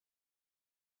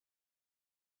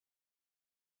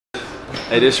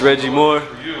Hey, this Reggie Moore,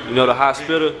 you know the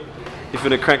hospital. He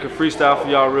finna crank a freestyle for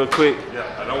y'all real quick.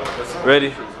 Ready?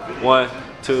 1,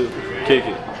 2, kick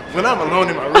it. When I'm alone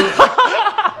in my room.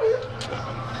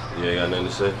 You ain't got nothing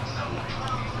to say?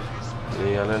 You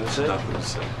ain't got nothing to say? Nothing to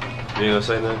say. You ain't gonna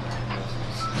say nothing?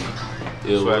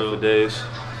 Ill will for days.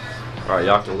 Alright,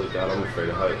 y'all can look out. I'm afraid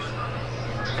of heights.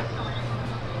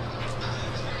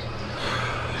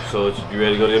 So, you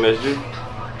ready to go to MSG?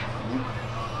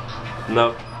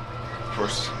 No? Of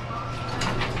course.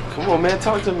 Come on, man.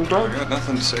 Talk to me, bro. I got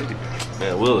nothing to say to you.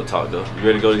 Man, Will talk, though. You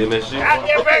ready to go to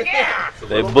MSG?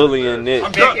 They bullying Nick.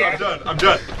 I'm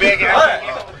done. Big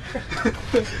ass.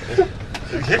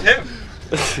 Hit him.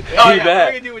 He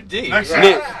back.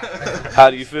 Nick, how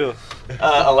do you feel?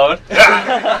 Alone.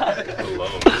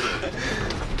 Alone.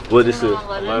 What this is?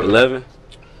 11?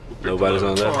 Nobody's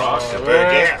on 11.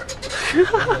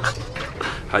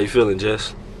 How you feeling,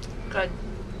 Jess? Good.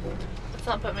 Let's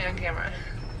not put me on camera.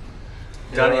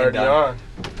 Johnny and Don.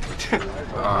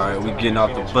 Alright, we getting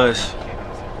off the bus.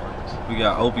 We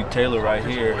got Opie Taylor right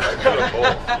here.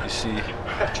 You see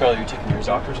Charlie, you taking yours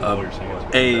off or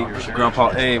Abe,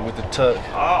 Grandpa Abe with the tuck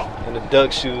and the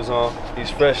duck shoes on. He's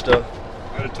fresh though.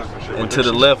 And to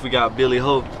the left we got Billy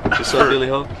Ho. What's up, Billy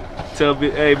Ho?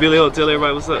 Hey Billy Ho, tell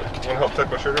everybody what's up. Want to help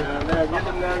tuck my shirt in?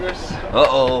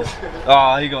 Uh-oh.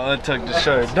 Oh, he gonna untuck the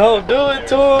shirt. Don't do it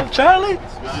to him, Charlie.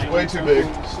 This is way too big.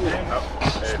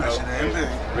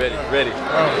 Ready.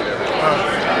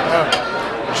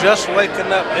 Just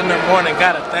waking up in the morning,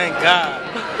 gotta thank God.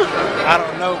 I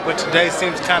don't know, but today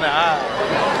seems kind of odd.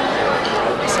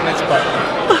 What's the next part?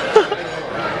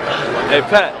 Hey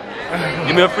Pat,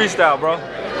 give me a freestyle, bro.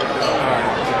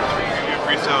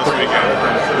 Freestyle this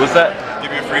weekend. What's that?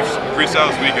 Give me a freestyle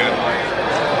this weekend.